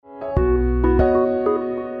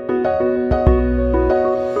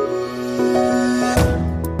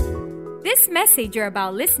message you're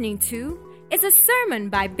about listening to is a sermon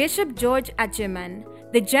by Bishop George Ajiman,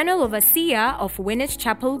 the General Overseer of Winners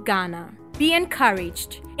Chapel, Ghana. Be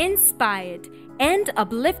encouraged, inspired, and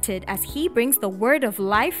uplifted as he brings the word of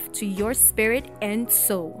life to your spirit and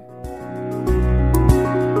soul.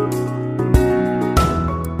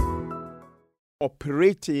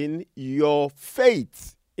 Operating your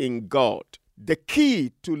faith in God. The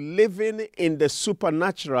key to living in the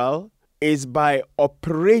supernatural is by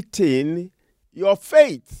operating your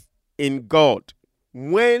faith in God.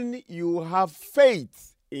 When you have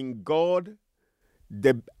faith in God,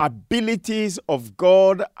 the abilities of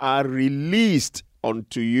God are released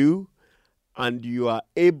unto you, and you are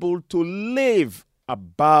able to live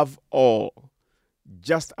above all,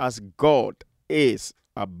 just as God is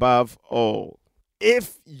above all.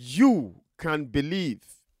 If you can believe,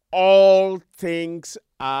 all things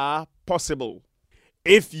are possible.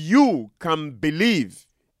 If you can believe,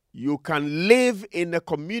 you can live in a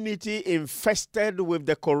community infested with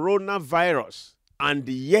the coronavirus, and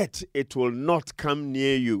yet it will not come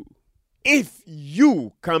near you. If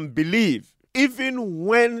you can believe, even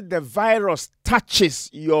when the virus touches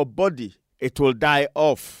your body, it will die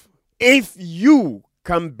off. If you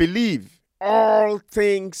can believe, all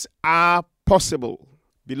things are possible.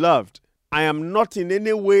 Beloved, I am not in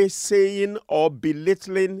any way saying or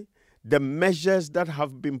belittling the measures that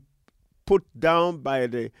have been put down by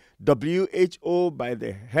the WHO, by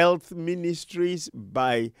the health ministries,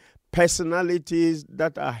 by personalities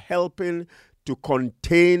that are helping to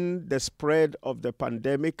contain the spread of the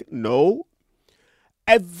pandemic. No.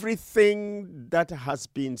 Everything that has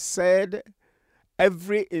been said,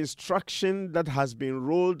 every instruction that has been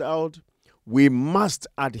rolled out, we must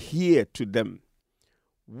adhere to them.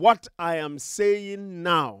 What I am saying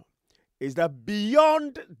now is that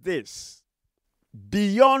beyond this,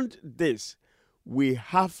 we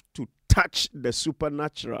have to touch the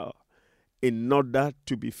supernatural in order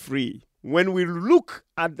to be free. When we look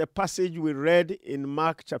at the passage we read in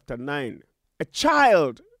Mark chapter 9, a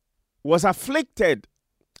child was afflicted.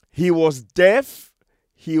 He was deaf,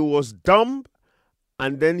 he was dumb,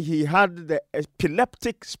 and then he had the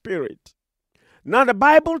epileptic spirit. Now the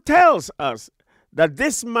Bible tells us that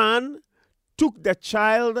this man took the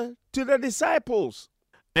child to the disciples.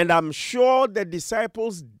 And I'm sure the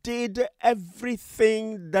disciples did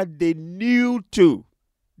everything that they knew to.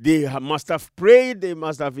 They must have prayed, they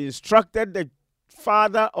must have instructed the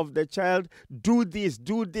father of the child, do this,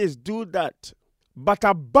 do this, do that. But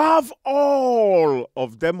above all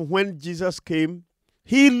of them, when Jesus came,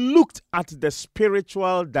 he looked at the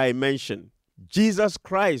spiritual dimension. Jesus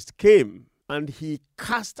Christ came and he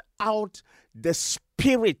cast out the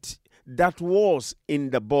spirit that was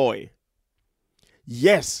in the boy.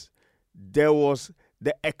 Yes, there was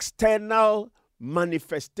the external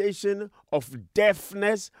manifestation of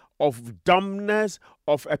deafness, of dumbness,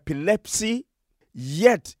 of epilepsy.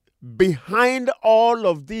 Yet, behind all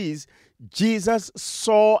of these, Jesus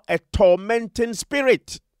saw a tormenting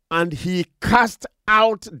spirit, and he cast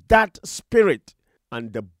out that spirit,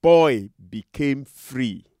 and the boy became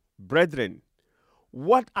free. Brethren,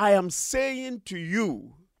 what I am saying to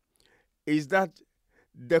you is that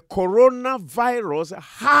the coronavirus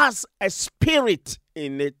has a spirit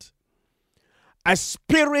in it, a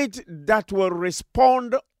spirit that will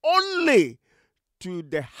respond only to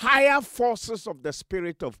the higher forces of the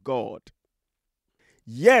Spirit of God.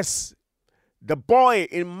 Yes, the boy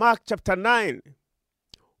in Mark chapter 9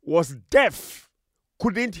 was deaf,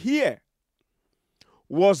 couldn't hear,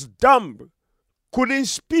 was dumb, couldn't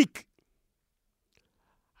speak,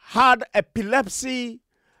 had epilepsy,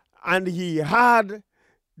 and he had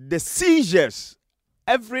the seizures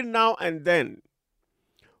every now and then.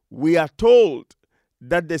 We are told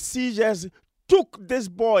that the seizures took this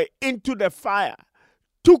boy into the fire,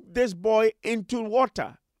 took this boy into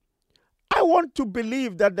water. I want to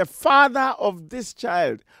believe that the father of this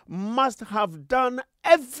child must have done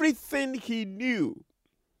everything he knew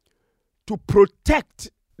to protect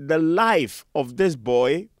the life of this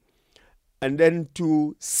boy and then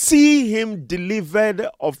to see him delivered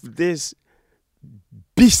of this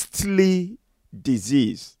beastly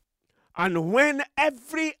disease. And when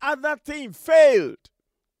every other thing failed,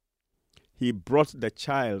 he brought the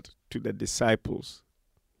child to the disciples.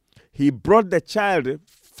 He brought the child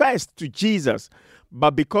first to Jesus,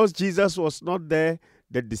 but because Jesus was not there,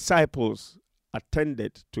 the disciples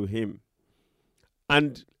attended to him.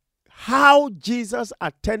 And how Jesus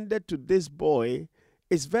attended to this boy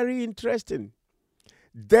is very interesting.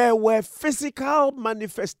 There were physical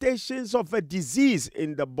manifestations of a disease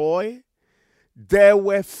in the boy. There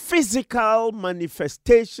were physical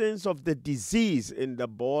manifestations of the disease in the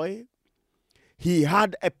boy. He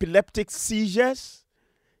had epileptic seizures.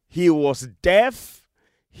 He was deaf.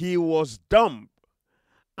 He was dumb.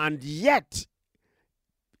 And yet,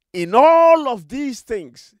 in all of these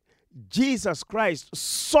things, Jesus Christ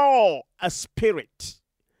saw a spirit,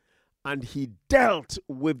 and he dealt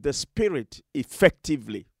with the spirit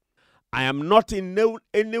effectively. I am not in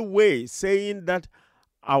any way saying that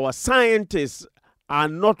our scientists are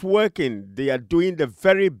not working. They are doing the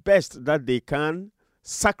very best that they can,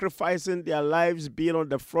 sacrificing their lives, being on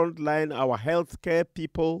the front line, our healthcare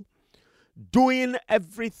people, doing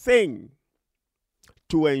everything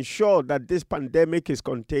to ensure that this pandemic is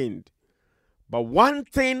contained. But one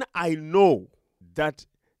thing I know, that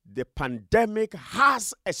the pandemic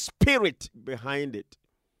has a spirit behind it.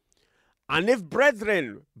 And if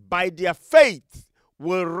brethren, by their faith,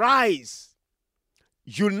 will rise,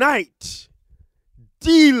 unite,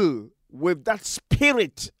 deal with that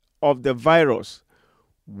spirit of the virus,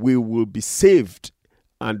 we will be saved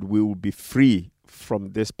and we will be free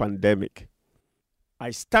from this pandemic.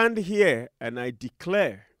 I stand here and I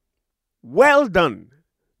declare, well done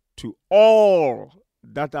to all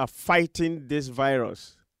that are fighting this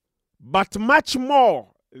virus. But much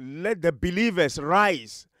more, let the believers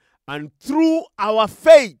rise and through our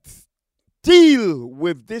faith deal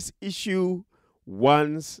with this issue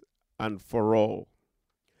once and for all.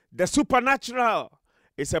 The supernatural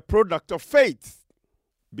is a product of faith.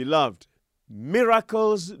 Beloved,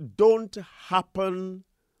 miracles don't happen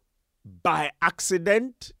by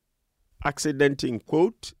accident in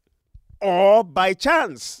quote, or by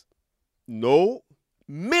chance. No,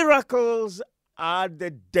 miracles are the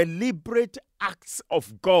deliberate acts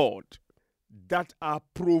of God that are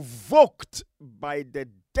provoked by the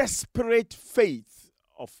desperate faith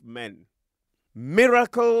of men.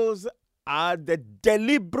 Miracles are the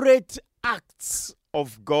deliberate acts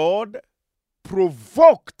of God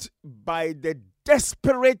provoked by the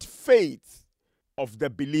desperate faith of the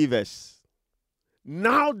believers.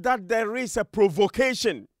 Now that there is a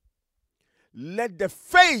provocation, let the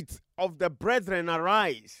faith of the brethren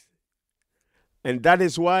arise. And that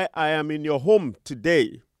is why I am in your home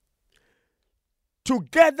today.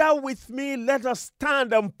 Together with me, let us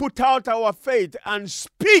stand and put out our faith and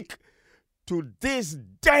speak to this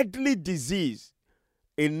deadly disease.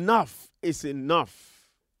 Enough is enough.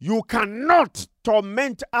 You cannot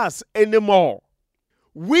torment us anymore.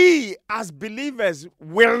 We as believers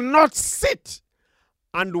will not sit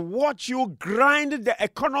and watch you grind the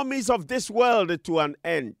economies of this world to an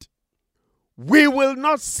end. We will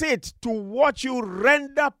not sit to watch you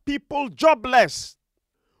render people jobless.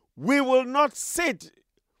 We will not sit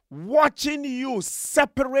watching you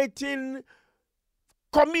separating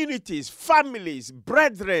communities, families,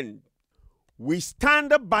 brethren. We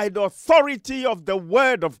stand by the authority of the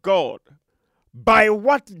Word of God, by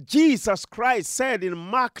what Jesus Christ said in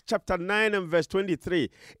Mark chapter 9 and verse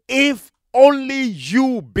 23. If only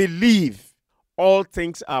you believe, all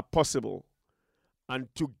things are possible.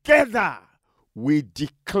 And together we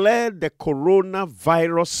declare the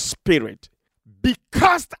coronavirus spirit be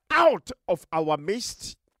cast out of our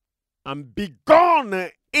midst and be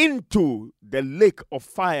gone into the lake of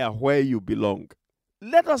fire where you belong.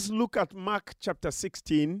 Let us look at Mark chapter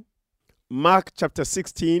 16. Mark chapter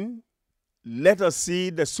 16. Let us see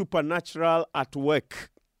the supernatural at work.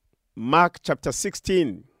 Mark chapter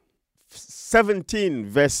 16, 17,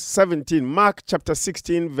 verse 17. Mark chapter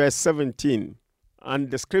 16, verse 17. And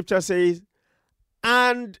the scripture says,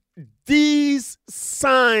 and these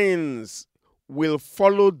signs will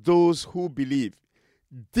follow those who believe.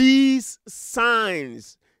 These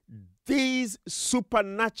signs, these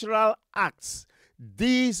supernatural acts,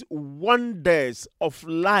 these wonders of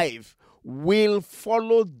life will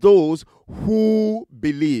follow those who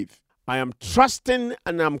believe. I am trusting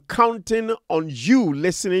and I'm counting on you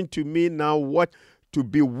listening to me now to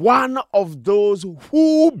be one of those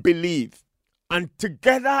who believe. And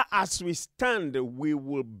together as we stand, we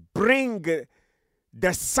will bring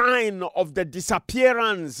the sign of the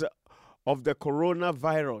disappearance of the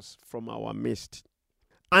coronavirus from our midst.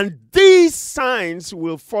 And these signs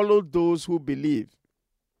will follow those who believe.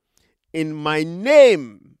 In my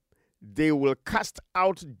name, they will cast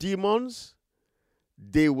out demons.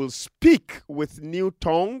 They will speak with new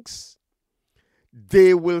tongues.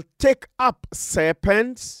 They will take up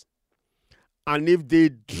serpents. And if they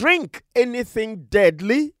drink anything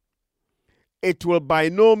deadly, it will by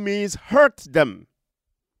no means hurt them.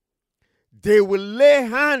 They will lay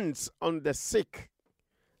hands on the sick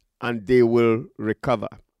and they will recover.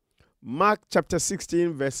 Mark chapter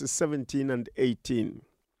 16, verses 17 and 18.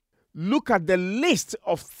 Look at the list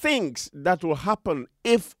of things that will happen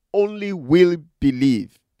if only we'll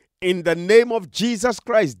believe. In the name of Jesus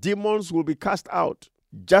Christ, demons will be cast out,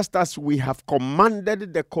 just as we have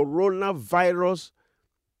commanded the coronavirus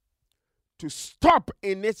to stop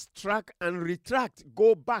in its track and retract,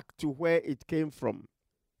 go back to where it came from.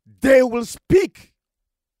 They will speak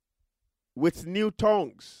with new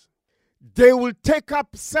tongues. They will take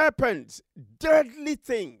up serpents, deadly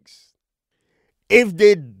things. If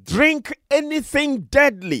they drink anything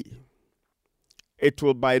deadly, it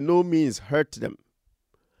will by no means hurt them.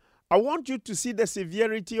 I want you to see the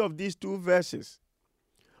severity of these two verses.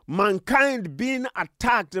 Mankind being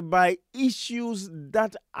attacked by issues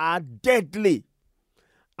that are deadly,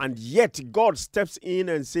 and yet God steps in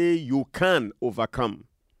and says, you can overcome.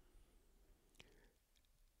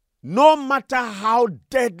 No matter how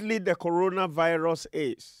deadly the coronavirus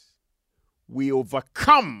is, we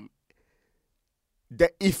overcome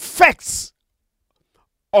the effects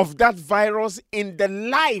of that virus in the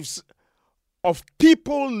lives of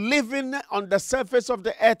people living on the surface of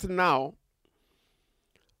the earth now,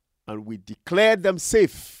 and we declare them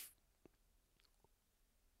safe.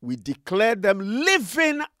 We declare them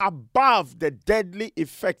living above the deadly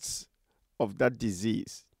effects of that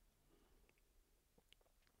disease.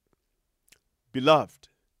 Beloved,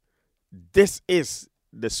 this is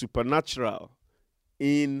the supernatural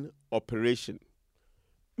in operation.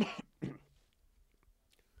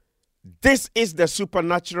 This is the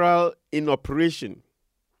supernatural in operation.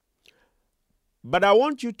 But I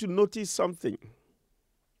want you to notice something.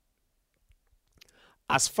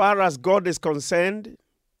 As far as God is concerned,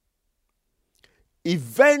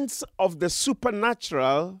 events of the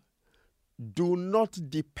supernatural do not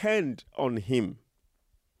depend on him.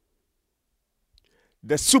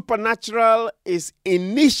 The supernatural is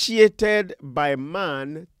initiated by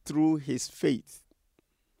man through his faith.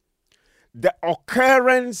 The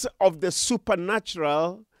occurrence of the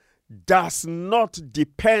supernatural does not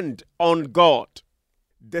depend on God.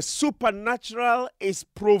 The supernatural is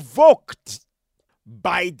provoked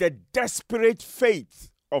by the desperate faith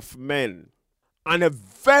of men. And a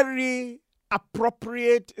very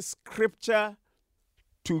appropriate scripture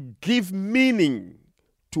to give meaning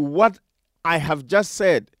to what I have just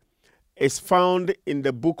said is found in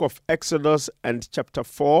the book of Exodus and chapter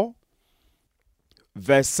 4,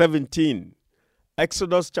 verse 17.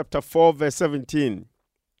 Exodus chapter 4, verse 17.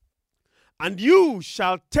 And you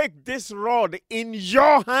shall take this rod in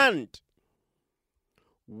your hand,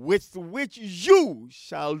 with which you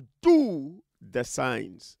shall do the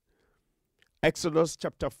signs. Exodus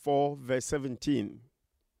chapter 4, verse 17.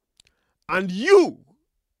 And you,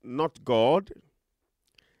 not God,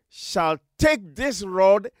 shall take this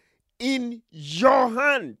rod in your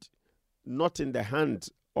hand, not in the hand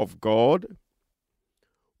of God,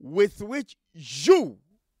 with which you,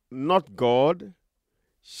 not God,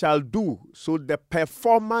 shall do. So the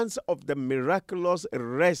performance of the miraculous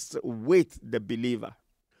rests with the believer.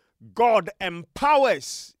 God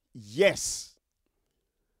empowers, yes,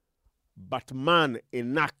 but man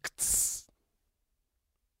enacts.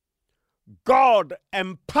 God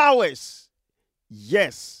empowers,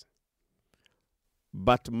 yes,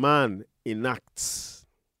 but man enacts.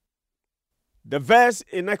 The verse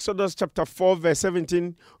in Exodus chapter 4, verse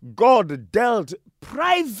 17, God dealt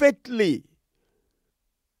privately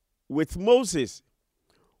with Moses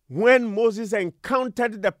when Moses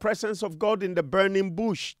encountered the presence of God in the burning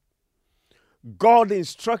bush. God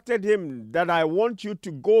instructed him that I want you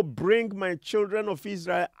to go bring my children of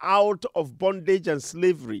Israel out of bondage and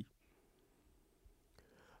slavery.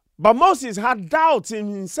 But Moses had doubts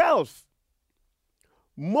in himself.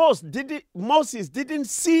 Moses didn't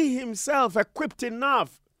see himself equipped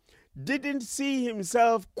enough, didn't see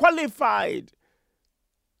himself qualified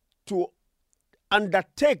to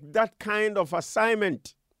undertake that kind of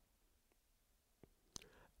assignment.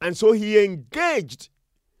 And so he engaged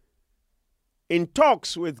in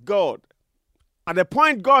talks with God. At the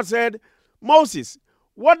point God said, Moses,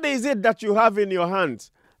 what is it that you have in your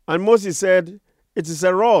hands? And Moses said, it is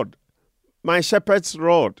a rod, my shepherd's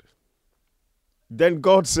rod. Then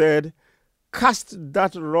God said, cast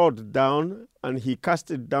that rod down, and he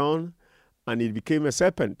cast it down, and it became a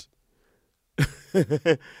serpent.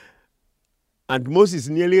 And Moses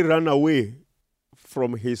nearly ran away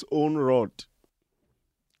from his own rod.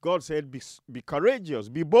 God said, be courageous,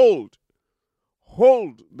 be bold.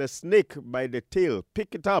 Hold the snake by the tail,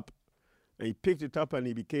 pick it up. And he picked it up and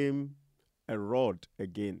it became a rod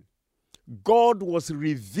again. God was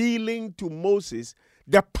revealing to Moses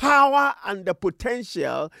the power and the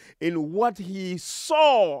potential in what he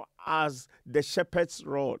saw as the shepherd's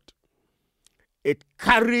rod. It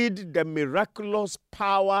carried the miraculous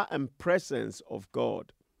power and presence of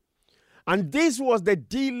God. And this was the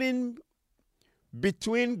dealing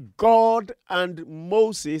between God and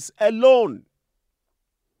Moses alone.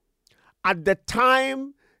 At the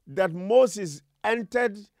time that Moses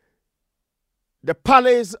entered the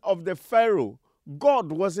palace of the Pharaoh,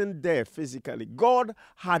 God wasn't there physically. God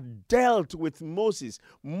had dealt with Moses.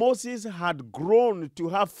 Moses had grown to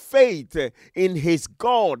have faith in his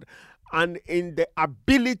God and in the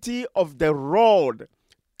ability of the rod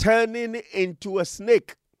turning into a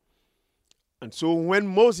snake. And so when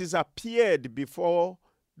Moses appeared before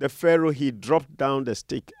the Pharaoh, he dropped down the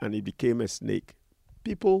stick and he became a snake.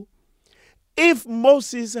 People, if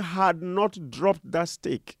Moses had not dropped that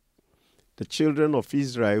stick, the children of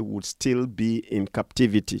Israel would still be in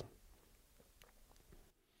captivity.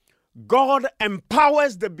 God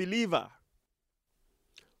empowers the believer,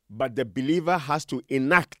 but the believer has to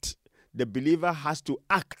enact. The believer has to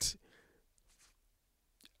act.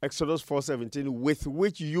 Exodus 4:17, with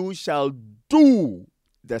which you shall do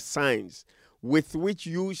the signs, with which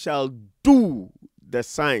you shall do the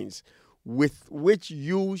signs, with which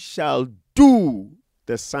you shall do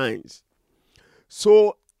the signs.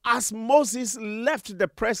 So as Moses left the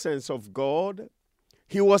presence of God,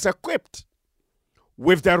 he was equipped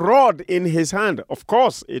with the rod in his hand. Of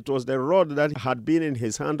course, it was the rod that had been in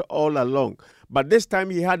his hand all along. But this time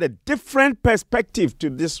he had a different perspective to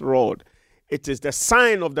this rod. It is the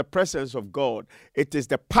sign of the presence of God. It is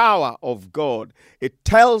the power of God. It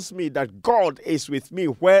tells me that God is with me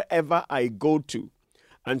wherever I go to.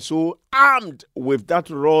 And so, armed with that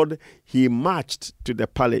rod, he marched to the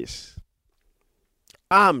palace.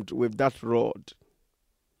 Armed with that rod.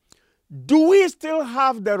 Do we still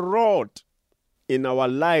have the rod in our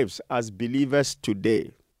lives as believers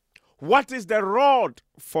today? What is the rod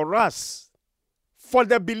for us? For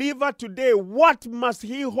the believer today, what must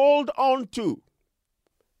he hold on to?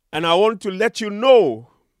 And I want to let you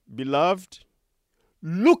know, beloved,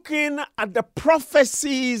 looking at the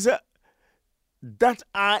prophecies that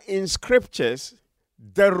are in scriptures,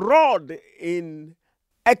 the rod in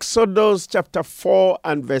Exodus chapter 4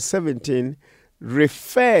 and verse 17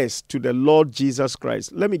 refers to the Lord Jesus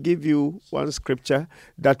Christ. Let me give you one scripture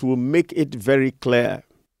that will make it very clear.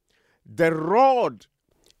 The rod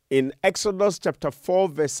in Exodus chapter 4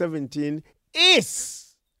 verse 17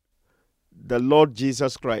 is the Lord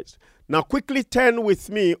Jesus Christ. Now quickly turn with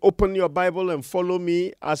me, open your Bible and follow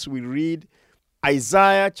me as we read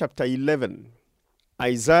Isaiah chapter 11.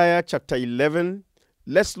 Isaiah chapter 11.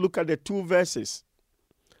 Let's look at the two verses.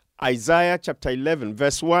 Isaiah chapter 11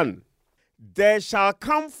 verse 1. There shall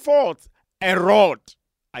come forth a rod.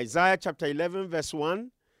 Isaiah chapter 11 verse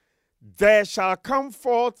 1. There shall come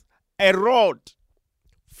forth a rod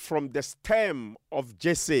from the stem of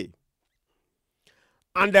Jesse,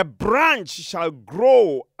 and a branch shall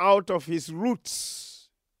grow out of his roots.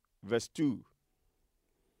 Verse 2.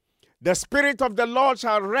 The Spirit of the Lord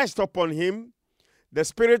shall rest upon him, the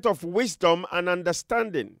Spirit of wisdom and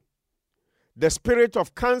understanding, the Spirit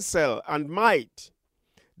of counsel and might,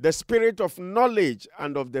 the Spirit of knowledge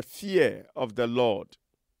and of the fear of the Lord.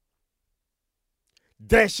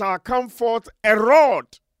 There shall come forth a rod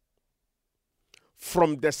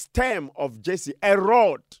from the stem of Jesse, a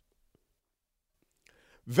rod.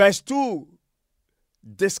 Verse 2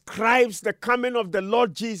 describes the coming of the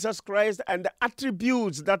Lord Jesus Christ and the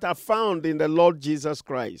attributes that are found in the Lord Jesus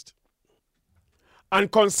Christ.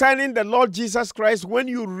 And concerning the Lord Jesus Christ, when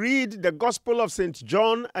you read the Gospel of St.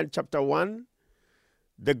 John and chapter 1,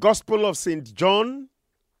 the Gospel of St. John,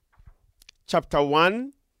 chapter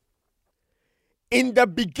 1, in the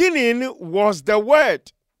beginning was the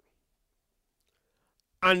Word,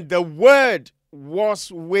 and the Word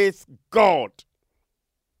was with God,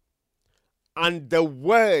 and the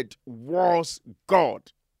Word was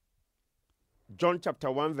God. John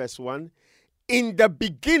chapter 1 verse 1. In the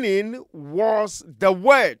beginning was the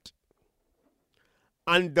Word,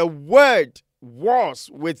 and the Word was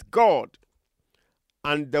with God,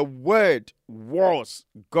 and the Word was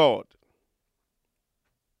God.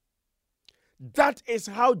 That is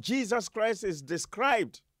how Jesus Christ is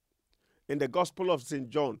described in the Gospel of St.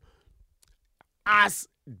 John, as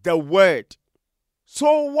the Word.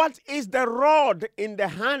 So what is the rod in the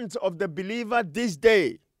hands of the believer this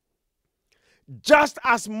day? Just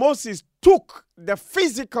as Moses took the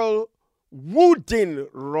physical wooden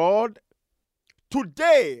rod,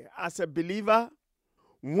 today as a believer,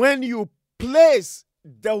 when you place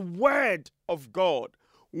the Word of God,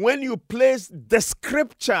 when you place the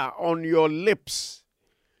scripture on your lips,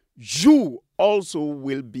 you also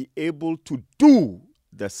will be able to do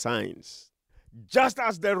the signs. Just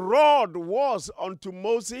as the rod was unto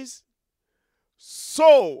Moses,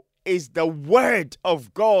 so is the word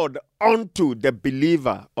of God unto the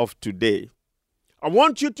believer of today. I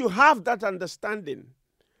want you to have that understanding.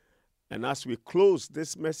 And as we close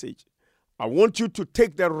this message, I want you to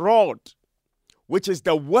take the rod, which is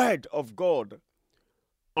the word of God,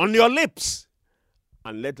 on your lips,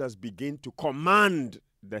 and let us begin to command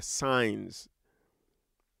the signs.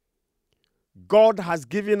 God has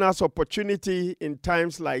given us opportunity in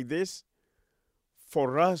times like this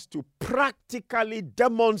for us to practically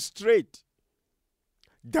demonstrate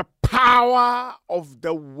the power of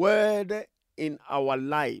the word in our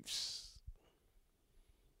lives.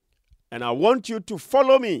 And I want you to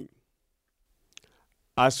follow me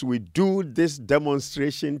as we do this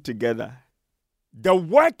demonstration together. The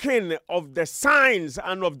working of the signs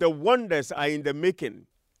and of the wonders are in the making.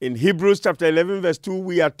 In Hebrews chapter 11 verse 2,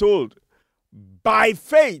 we are told, by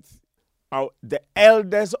faith, the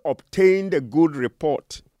elders obtained a good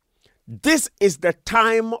report. This is the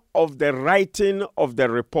time of the writing of the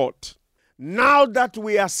report. Now that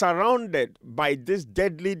we are surrounded by this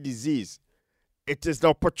deadly disease, it is the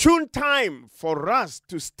opportune time for us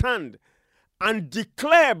to stand and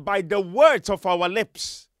declare by the words of our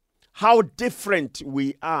lips how different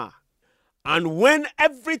we are. And when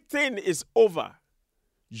everything is over,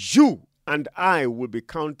 you and I will be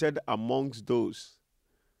counted amongst those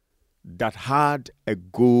that had a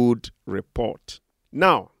good report.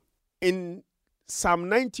 Now, in Psalm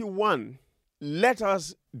 91, let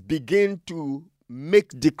us begin to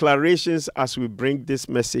make declarations as we bring this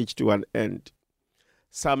message to an end.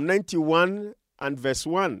 Psalm 91 and verse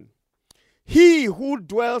 1. He who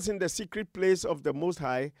dwells in the secret place of the Most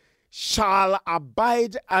High shall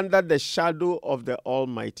abide under the shadow of the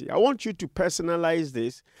Almighty. I want you to personalize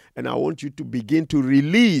this, and I want you to begin to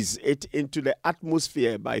release it into the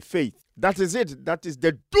atmosphere by faith. That is it. That is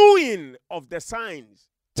the doing of the signs.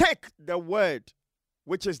 Take the word,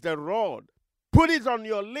 which is the rod, put it on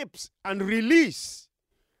your lips and release,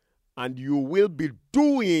 and you will be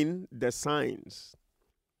doing the signs.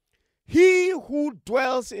 He who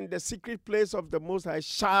dwells in the secret place of the Most High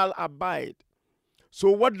shall abide. So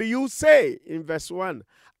what do you say in verse 1?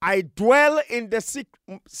 I dwell in the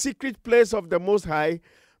secret place of the Most High.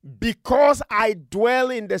 Because I dwell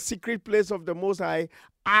in the secret place of the Most High,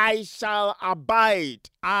 I shall abide.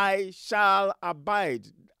 I shall abide.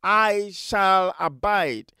 I shall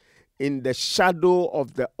abide in the shadow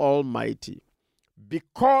of the Almighty.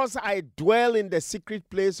 Because I dwell in the secret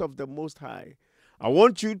place of the Most High. I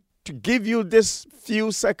want you to give you this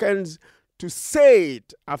few seconds to say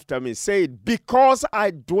it after me. Say it. Because I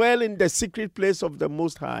dwell in the secret place of the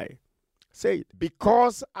Most High. Say it.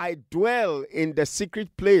 Because I dwell in the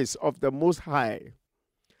secret place of the Most High,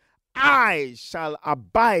 I shall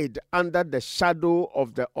abide under the shadow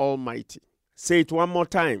of the Almighty. Say it one more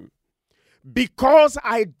time. Because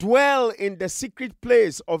I dwell in the secret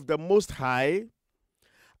place of the Most High,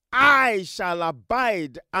 I shall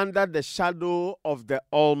abide under the shadow of the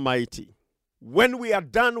Almighty. When we are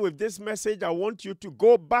done with this message, I want you to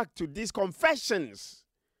go back to these confessions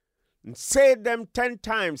and say them 10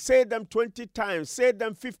 times, say them 20 times, say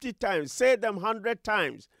them 50 times, say them 100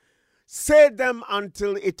 times. Say them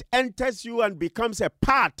until it enters you and becomes a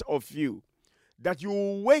part of you. That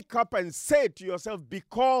you wake up and say to yourself,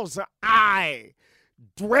 because I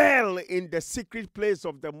dwell in the secret place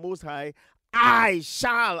of the Most High, I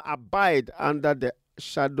shall abide under the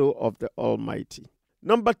shadow of the Almighty.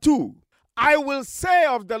 Number 2, I will say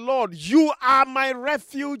of the Lord, you are my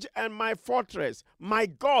refuge and my fortress. My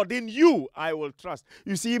God, in you I will trust.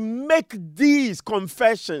 You see, make these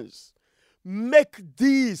confessions. Make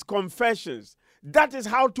these confessions. That is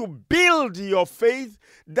how to build your faith.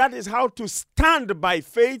 That is how to stand by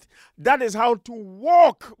faith. That is how to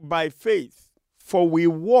walk by faith. For we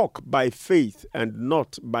walk by faith and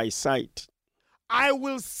not by sight. I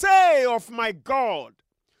will say of my God,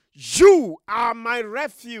 you are my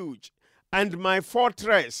refuge and my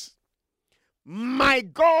fortress. My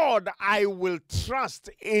God, I will trust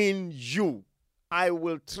in you. I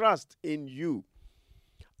will trust in you.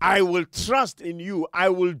 I will trust in you. I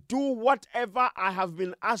will do whatever I have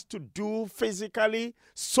been asked to do physically,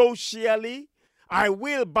 socially. I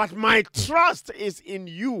will, but my trust is in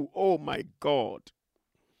you, oh my God.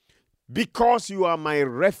 Because you are my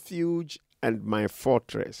refuge and my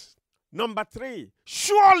fortress. Number 3,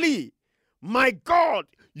 surely, my God,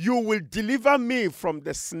 you will deliver me from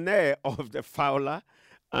the snare of the fowler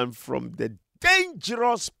and from the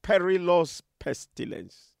dangerous, perilous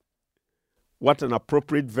pestilence. What an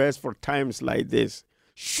appropriate verse for times like this.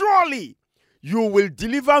 Surely, you will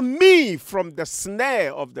deliver me from the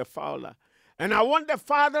snare of the fowler And I want the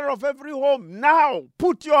father of every home, now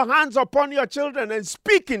put your hands upon your children and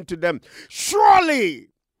speak into them. Surely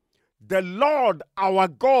the Lord our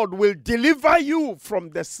God will deliver you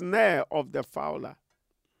from the snare of the fowler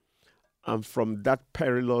and from that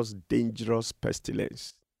perilous, dangerous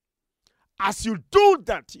pestilence. As you do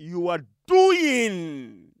that, you are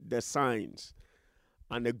doing the signs,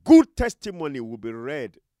 and a good testimony will be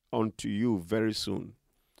read unto you very soon.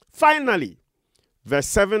 Finally, verse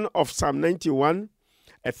 7 of Psalm 91,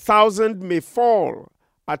 1,000 may fall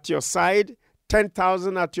at your side,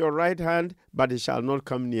 10,000 at your right hand, but it shall not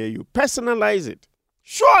come near you. Personalize it.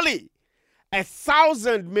 Surely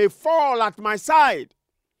 1,000 may fall at my side,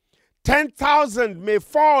 10,000 may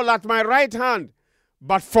fall at my right hand,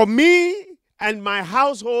 but for me and my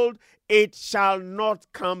household, it shall not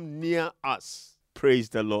come near us. Praise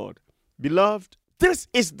the Lord. Beloved, this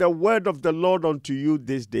is the word of the Lord unto you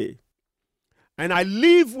this day. And I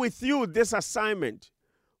leave with you this assignment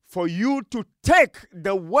for you to take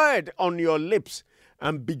the word on your lips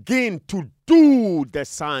and begin to do the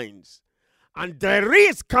signs. And there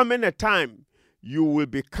is coming a time you will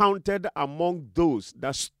be counted among those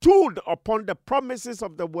that stood upon the promises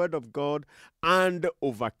of the word of God and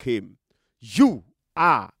overcame. You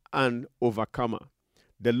are an overcomer.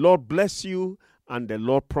 The Lord bless you and the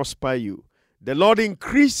Lord prosper you. The Lord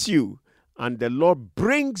increase you and the Lord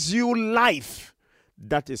brings you life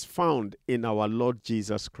that is found in our Lord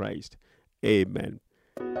Jesus Christ. Amen.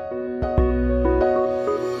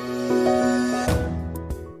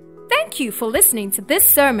 Thank you for listening to this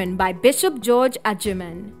sermon by Bishop George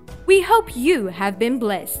Adjeman. We hope you have been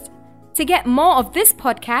blessed. To get more of this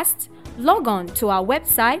podcast, log on to our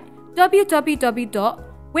website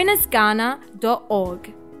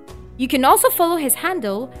www.winnersghana.org. You can also follow his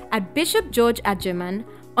handle at Bishop George Adjeman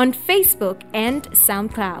on Facebook and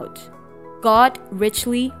SoundCloud. God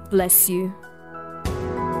richly bless you.